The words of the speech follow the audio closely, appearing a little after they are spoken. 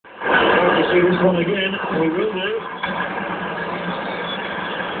see this one again. We will do.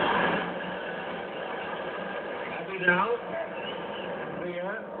 Now,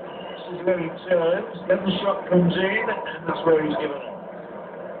 this is where he turns, then the shot comes in, and that's where he's given up.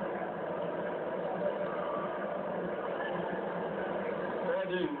 Fair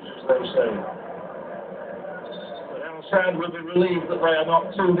dues, as they say. But outside will be relieved that they are not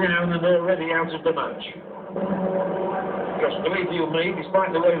 2 down and already out of the match. Because believe you me,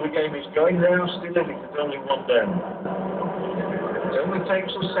 despite the way the game is going, they are still in it with only 1 down. It only takes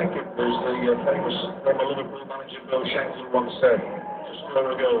a second, as the famous former Liverpool manager Bill Shankly once said, to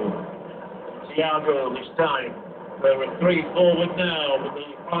score a goal. Thiago this time. There are 3 forward now, but the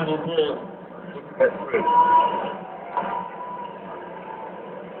final ball didn't get through.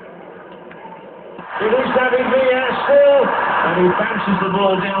 It is David Villa still, and he bounces the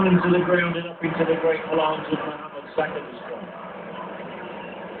ball down into the ground and up into the grateful arms of Mohamed Saka this time.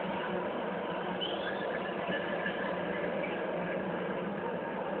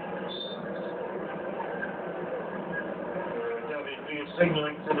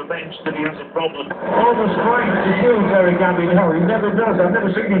 Signalling to the bench that he has a problem. Almost trying to do Terry Gabby now. He never does. I've never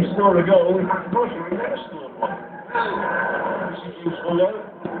seen him score a goal. In fact, he never scored one. This is useful though.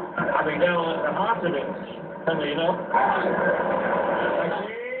 I mean, down at the heart of it, funnily enough.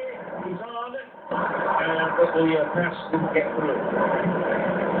 He's on, but the pass didn't get through.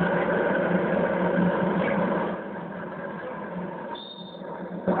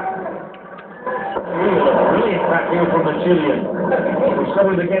 Brilliant back here from the Chilean. We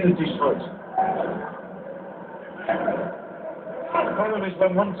saw it again at his foot. The problem is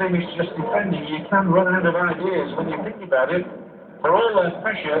when one team is just defending, you can run out of ideas. When you think about it, for all their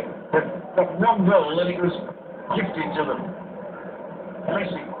pressure, they've got 1 goal and it was gifted to them.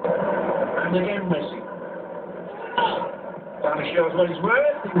 Messi. And again Messi. Trying to show us what he's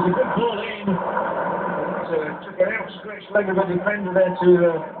worth. It was a good ball in. Took an outstretched leg of a defender there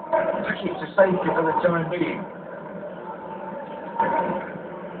to take it to safety for the time being.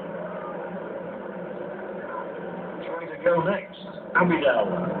 Trying to go next. Abidal.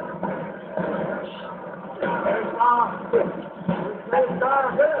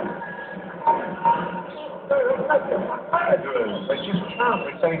 They just can't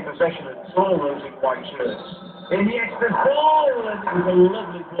retain possession at all, those in white shirts. Iniesta's ball, and it was a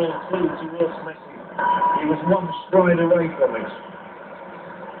lovely ball too towards Messi. He was 1 stride away from it.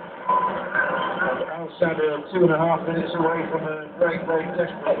 And Al-Sadd 2.5 minutes away from a break they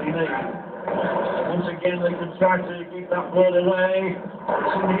desperately need. Once again they can try to keep that ball away.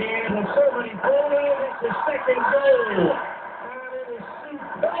 It's in here, there's so many balls, it's the 2nd goal. And it is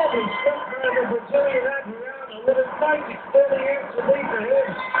superbly struck by the Brazilian Adriano with a fight it's turning out to be for him.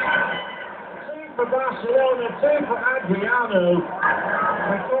 2 for Barcelona, 2 for Adriano.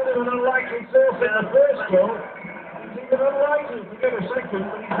 I thought it was an unlikely source in the first goal. It's even unlikely to get a second,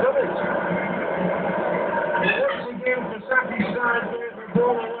 but he's done it. Once again for Saki's side, there's the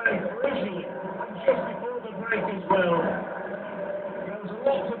ball away crucially, and just before the break as well. There's a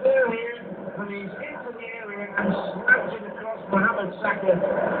lot to do here, but he's into the area and slapped it across Mohamed Saka.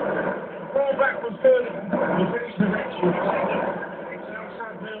 The ball back was good, and the finish was excellent. It's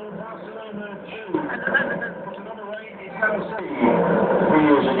outside Bill, Barcelona 2. Put another way, it's outside. 3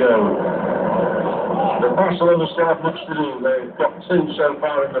 years ago. The Barcelona still have much to do. They've got 2 so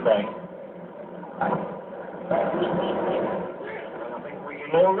far in the bank. And I think we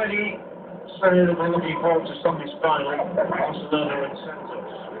can already say that we're looking forward to Sunday's final, Barcelona and Santos.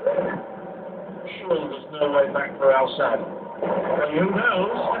 Surely there's no way back for Al-Sadd. Well, who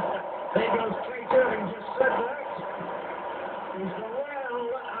knows? There goes Trey Turning, just said that. He's gone well,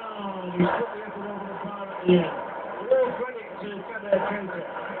 he's put the effort over the bar at the end. All credit to Kader Keita.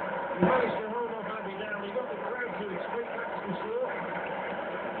 He managed to hold off Abby down. He got the crowd to its feet, that's for sure.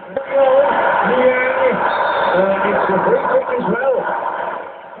 It's a free kick as well.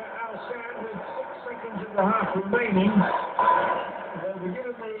 Al-Sadd with 6 seconds in the half remaining. They'll be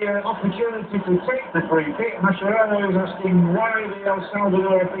given the opportunity to take the free kick. Mascherano is asking why the El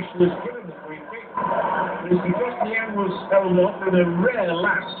Salvador official has given the free kick. It's because the end was held up in a rare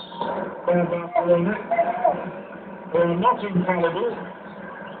lapse by Barcelona. They are not infallible.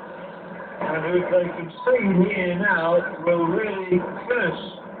 And if they concede here now, will really curse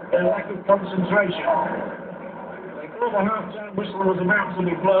their lack of concentration. They thought the half-time whistle was about to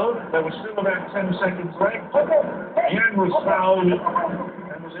be blown. There was still about 10 seconds left. Yang was fouled.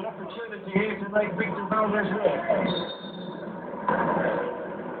 There was an opportunity here to make Victor Valdez work.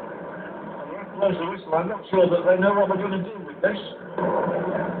 Close the whistle. I'm not sure that they know what they're going to do with this.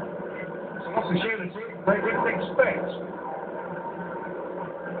 It's an opportunity they didn't expect.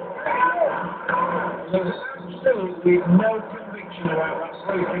 There's absolutely no conviction about that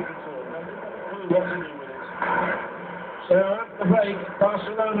free kick at all. Nobody what to do with it. So at the break,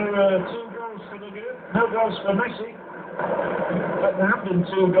 Barcelona 2 goals for the good, no goals for Messi. But there have been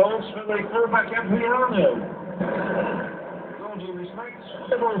 2 goals for the fullback Adriano. With all due respect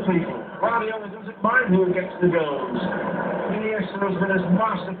to all people, Guardiola doesn't mind who gets the goals. Iniesta has been as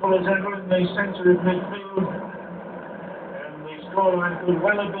masterful as ever in the centre of midfield. And the scoreline could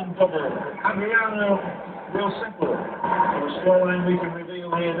well have been double. Adriano will settle. The scoreline we can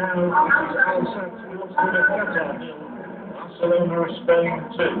reveal here now is Al-Sadd towards the Qatar 0, Barcelona of Spain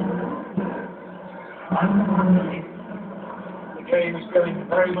 2. The game is going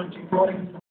very much according